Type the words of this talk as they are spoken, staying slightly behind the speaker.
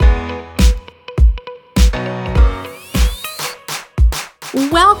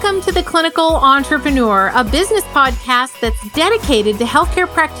Welcome to The Clinical Entrepreneur, a business podcast that's dedicated to healthcare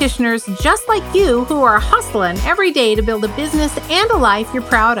practitioners just like you who are hustling every day to build a business and a life you're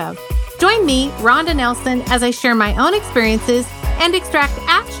proud of. Join me, Rhonda Nelson, as I share my own experiences and extract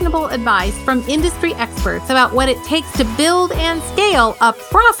actionable advice from industry experts about what it takes to build and scale a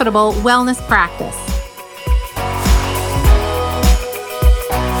profitable wellness practice.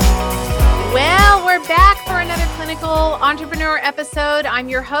 Well, we're back for another Clinical Entrepreneur episode. I'm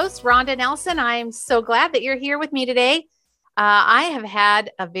your host, Rhonda Nelson. I'm so glad that you're here with me today. I have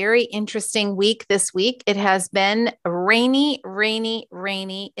had a very interesting week this week. It has been rainy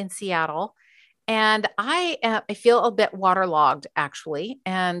in Seattle. And I feel a bit waterlogged, actually,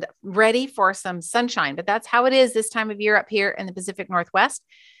 and ready for some sunshine. But that's how it is this time of year up here in the Pacific Northwest.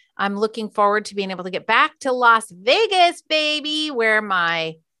 I'm looking forward to being able to get back to Las Vegas, baby, where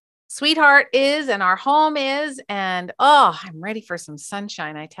my sweetheart is and our home is. And I'm ready for some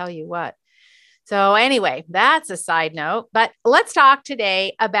sunshine, I tell you what. So anyway, that's a side note, but let's talk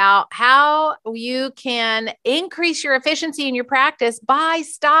today about how you can increase your efficiency in your practice by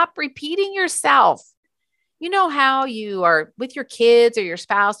stop repeating yourself. You know how you are with your kids or your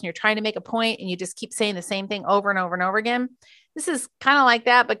spouse and you're trying to make a point and you just keep saying the same thing over and over and over again. This is kind of like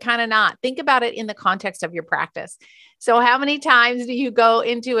that, but kind of not. Think about it in the context of your practice. So how many times do you go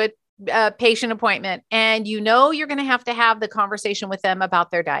into a patient appointment and you know you're going to have the conversation with them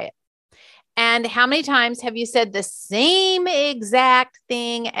about their diet? And how many times have you said the same exact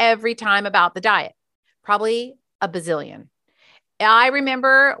thing every time about the diet? Probably a bazillion. I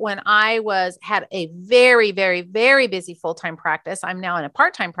remember when I had a very, very, very busy full-time practice. I'm now in a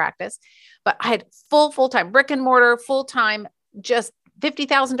part-time practice, but I had full-time brick and mortar, full-time, just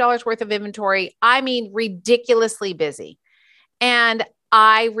 $50,000 worth of inventory. I mean, ridiculously busy. And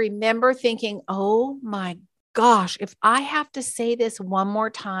I remember thinking, oh my gosh, if I have to say this one more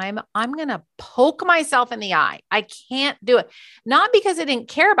time, I'm going to poke myself in the eye. I can't do it. Not because I didn't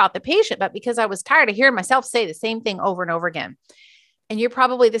care about the patient, but because I was tired of hearing myself say the same thing over and over again. And you're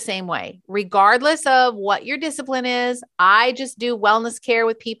probably the same way, regardless of what your discipline is. I just do wellness care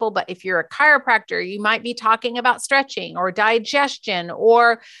with people. But if you're a chiropractor, you might be talking about stretching or digestion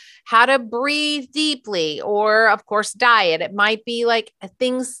or how to breathe deeply, or of course, diet. It might be like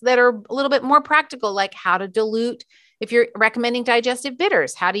things that are a little bit more practical, like how to dilute. If you're recommending digestive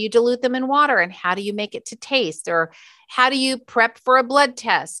bitters, how do you dilute them in water and how do you make it to taste? Or how do you prep for a blood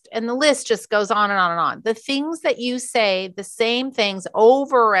test? And the list just goes on and on and on. The things that you say, the same things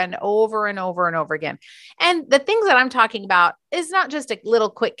over and over and over and over again. And the things that I'm talking about is not just a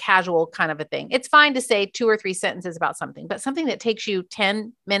little quick casual kind of a thing. It's fine to say 2 or 3 sentences about something, but something that takes you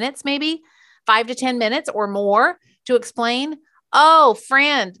 10 minutes, maybe 5 to 10 minutes or more to explain. Oh,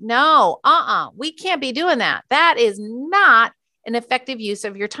 friend, no, we can't be doing that. That is not an effective use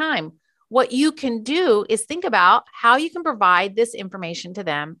of your time. What you can do is think about how you can provide this information to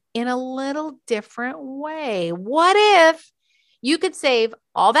them in a little different way. What if you could save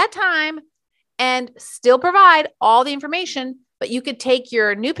all that time and still provide all the information, but you could take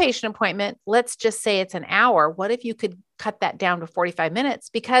your new patient appointment, let's just say it's an hour. What if you could cut that down to 45 minutes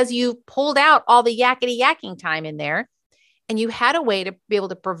because you pulled out all the yakking time in there and you had a way to be able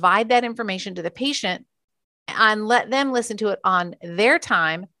to provide that information to the patient and let them listen to it on their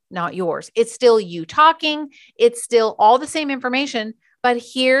time, not yours. It's still you talking. It's still all the same information, but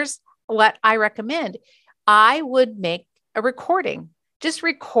here's what I recommend. I would make a recording. Just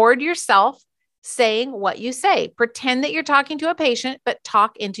record yourself saying what you say. Pretend that you're talking to a patient, but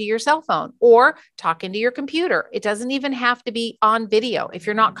talk into your cell phone or talk into your computer. It doesn't even have to be on video. If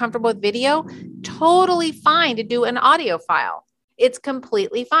you're not comfortable with video, totally fine to do an audio file. It's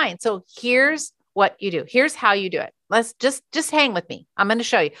completely fine. So here's what you do. Here's how you do it. Let's just hang with me. I'm going to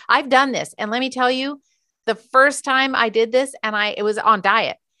show you. I've done this. And let me tell you, the first time I did this and it was on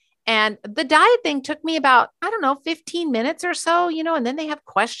diet. And the diet thing took me about, 15 minutes or so, and then they have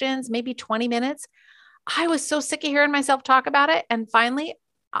questions, maybe 20 minutes. I was so sick of hearing myself talk about it. And finally,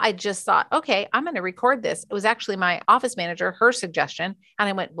 I just thought, okay, I'm going to record this. It was actually my office manager, her suggestion. And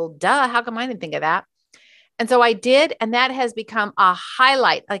I went, well, duh, how come I didn't think of that? And so I did, and that has become a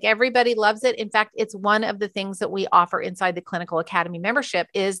highlight. Like everybody loves it. In fact, it's one of the things that we offer inside the Clinical Academy membership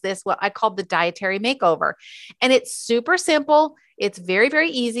is this, what I call the dietary makeover. And it's super simple. It's very, very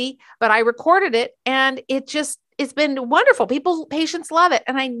easy, but I recorded it and it's been wonderful. Patients love it.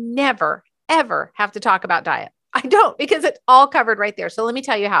 And I never, ever have to talk about diet. I don't, because it's all covered right there. So let me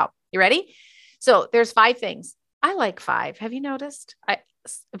tell you how. You ready? So there's 5 things. I like 5. Have you noticed?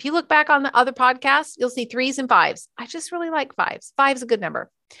 If you look back on the other podcasts, you'll see 3s and 5s. I just really like 5s. 5 is a good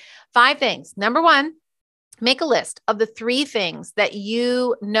number. 5 things. Number 1, Make a list of the 3 things that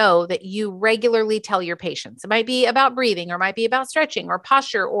you know that you regularly tell your patients. It might be about breathing, or it might be about stretching or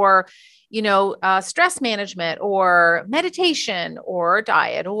posture, or stress management, or meditation, or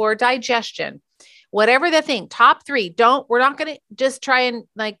diet, or digestion. Whatever the thing, top 3. We're not going to just try and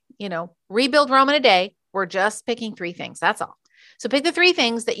rebuild Rome in a day. We're just picking 3 things. That's all. So pick the 3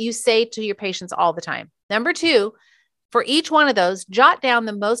 things that you say to your patients all the time. Number 2, for each one of those, jot down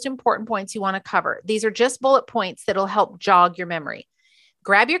the most important points you want to cover. These are just bullet points that'll help jog your memory.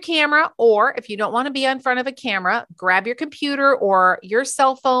 Grab your camera, or if you don't want to be in front of a camera, grab your computer or your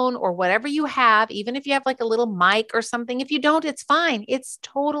cell phone or whatever you have, even if you have like a little mic or something. If you don't, it's fine. It's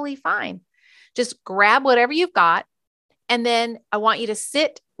totally fine. Just grab whatever you've got. And then I want you to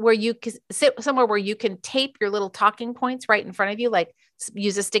sit somewhere where you can tape your little talking points right in front of you, like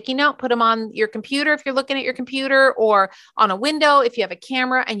use a sticky note, put them on your computer if you're looking at your computer, or on a window if you have a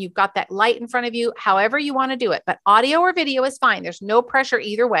camera and you've got that light in front of you, however you want to do it. But audio or video is fine. There's no pressure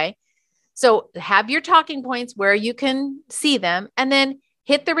either way. So have your talking points where you can see them, and then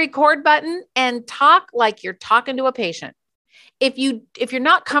hit the record button and talk like you're talking to a patient. If you're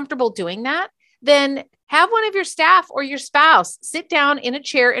not comfortable doing that, then have one of your staff or your spouse sit down in a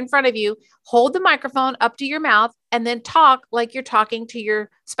chair in front of you, hold the microphone up to your mouth, and then talk like you're talking to your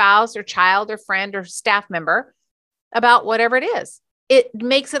spouse or child or friend or staff member about whatever it is. It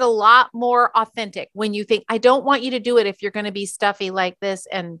makes it a lot more authentic when you think, I don't want you to do it if you're going to be stuffy like this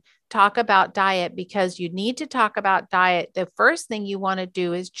and talk about diet, because you need to talk about diet. The first thing you want to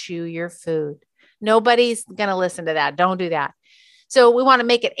do is chew your food. Nobody's going to listen to that. Don't do that. So we want to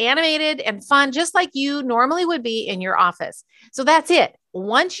make it animated and fun, just like you normally would be in your office. So that's it.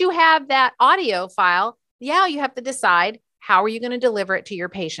 Once you have that audio file, you have to decide, how are you going to deliver it to your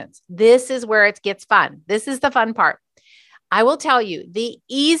patients? This is where it gets fun. This is the fun part. I will tell you the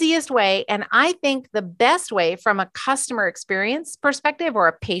easiest way, and I think the best way from a customer experience perspective or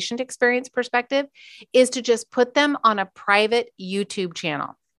a patient experience perspective, is to just put them on a private YouTube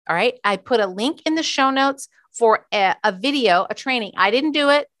channel. All right. I put a link in the show notes for a video, a training. I didn't do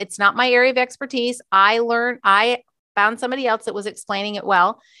it. It's not my area of expertise. I found somebody else that was explaining it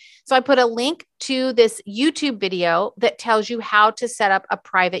well. So I put a link to this YouTube video that tells you how to set up a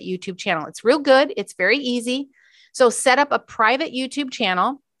private YouTube channel. It's real good. It's very easy. So set up a private YouTube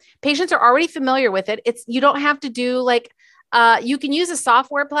channel. Patients are already familiar with it. You don't have to do you can use a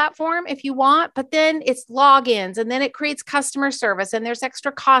software platform if you want, but then it's logins, and then it creates customer service, and there's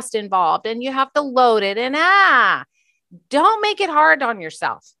extra cost involved, and you have to load it. And don't make it hard on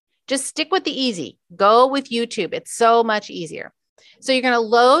yourself. Just stick with the easy. Go with YouTube. It's so much easier. So you're going to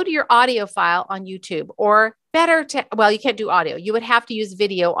load your audio file on YouTube, or you can't do audio. You would have to use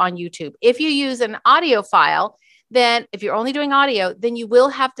video on YouTube. If you use an audio file, then if you're only doing audio, then you will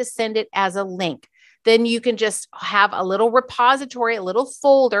have to send it as a link. Then you can just have a little repository, a little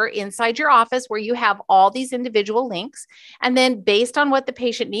folder inside your office where you have all these individual links. And then based on what the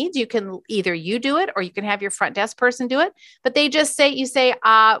patient needs, you can either you do it, or you can have your front desk person do it. But they just say,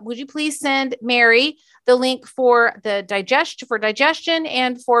 would you please send Mary the link for the digestion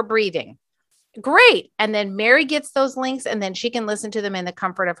and for breathing? Great. And then Mary gets those links, and then she can listen to them in the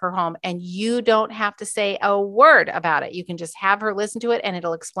comfort of her home. And you don't have to say a word about it. You can just have her listen to it, and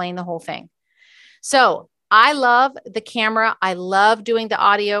it'll explain the whole thing. So I love the camera. I love doing the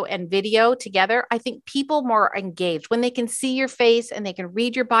audio and video together. I think people more engaged when they can see your face and they can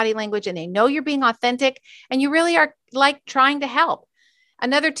read your body language and they know you're being authentic and you really are like trying to help.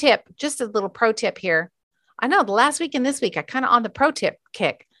 Another tip, just a little pro tip here. I know the last week and this week, I kind of on the pro tip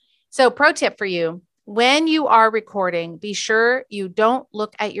kick. So pro tip for you, when you are recording, be sure you don't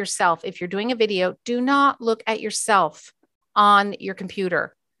look at yourself. If you're doing a video, do not look at yourself on your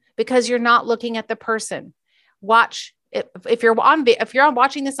computer, because you're not looking at the person. Watch if you're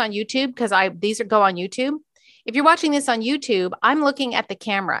watching this on YouTube, because these go on YouTube. If you're watching this on YouTube, I'm looking at the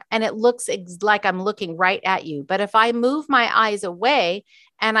camera and it looks like I'm looking right at you. But if I move my eyes away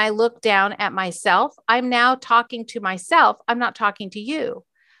and I look down at myself, I'm now talking to myself. I'm not talking to you,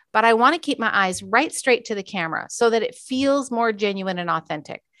 but I want to keep my eyes right straight to the camera so that it feels more genuine and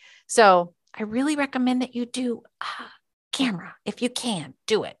authentic. So I really recommend that you do camera. If you can,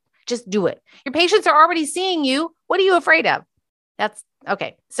 do it. Just do it. Your patients are already seeing you. What are you afraid of? That's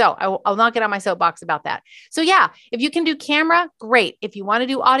okay. So I'll not get on my soapbox about that. So yeah, if you can do camera, great. If you want to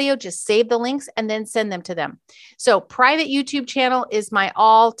do audio, just save the links and then send them to them. So private YouTube channel is my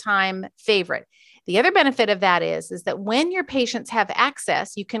all-time favorite. The other benefit of that is that when your patients have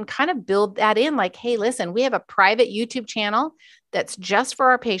access, you can kind of build that in like, hey, listen, we have a private YouTube channel that's just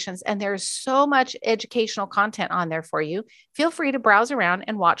for our patients. And there's so much educational content on there for you. Feel free to browse around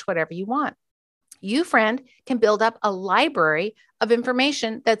and watch whatever you want. You, friend, can build up a library of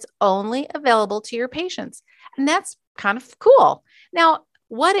information that's only available to your patients. And that's kind of cool. Now,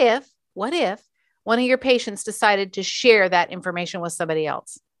 what if one of your patients decided to share that information with somebody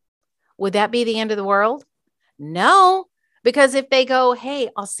else? Would that be the end of the world? No, because if they go, hey,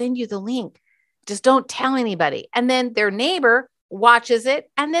 I'll send you the link, just don't tell anybody. And then their neighbor watches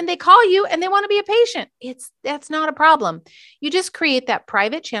it and then they call you and they want to be a patient. That's not a problem. You just create that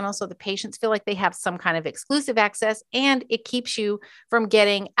private channel so the patients feel like they have some kind of exclusive access, and it keeps you from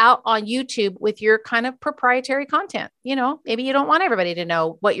getting out on YouTube with your kind of proprietary content. Maybe you don't want everybody to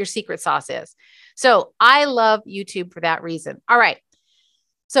know what your secret sauce is. So I love YouTube for that reason. All right.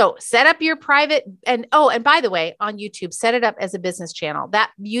 So set up your private, and by the way, on YouTube, set it up as a business channel.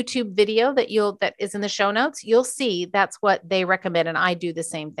 That YouTube video that is in the show notes, you'll see that's what they recommend. And I do the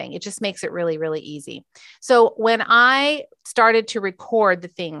same thing. It just makes it really, really easy. So when I started to record the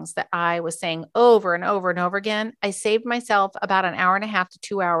things that I was saying over and over and over again, I saved myself about an hour and a half to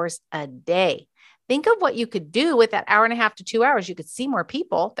 2 hours a day. Think of what you could do with that hour and a half to 2 hours. You could see more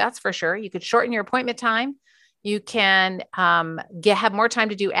people. That's for sure. You could shorten your appointment time. You can have more time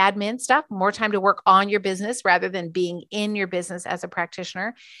to do admin stuff, more time to work on your business rather than being in your business as a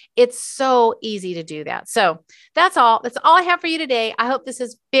practitioner. It's so easy to do that. So that's all. That's all I have for you today. I hope this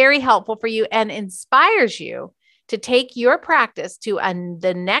is very helpful for you and inspires you to take your practice to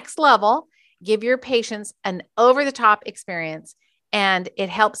the next level, give your patients an over-the-top experience, and it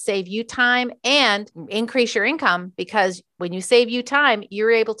helps save you time and increase your income, because when you save you time,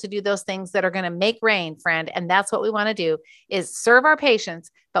 you're able to do those things that are going to make rain, friend. And that's what we want to do, is serve our patients,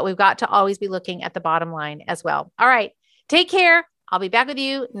 but we've got to always be looking at the bottom line as well. All right. Take care. I'll be back with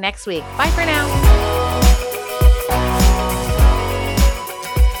you next week. Bye for now.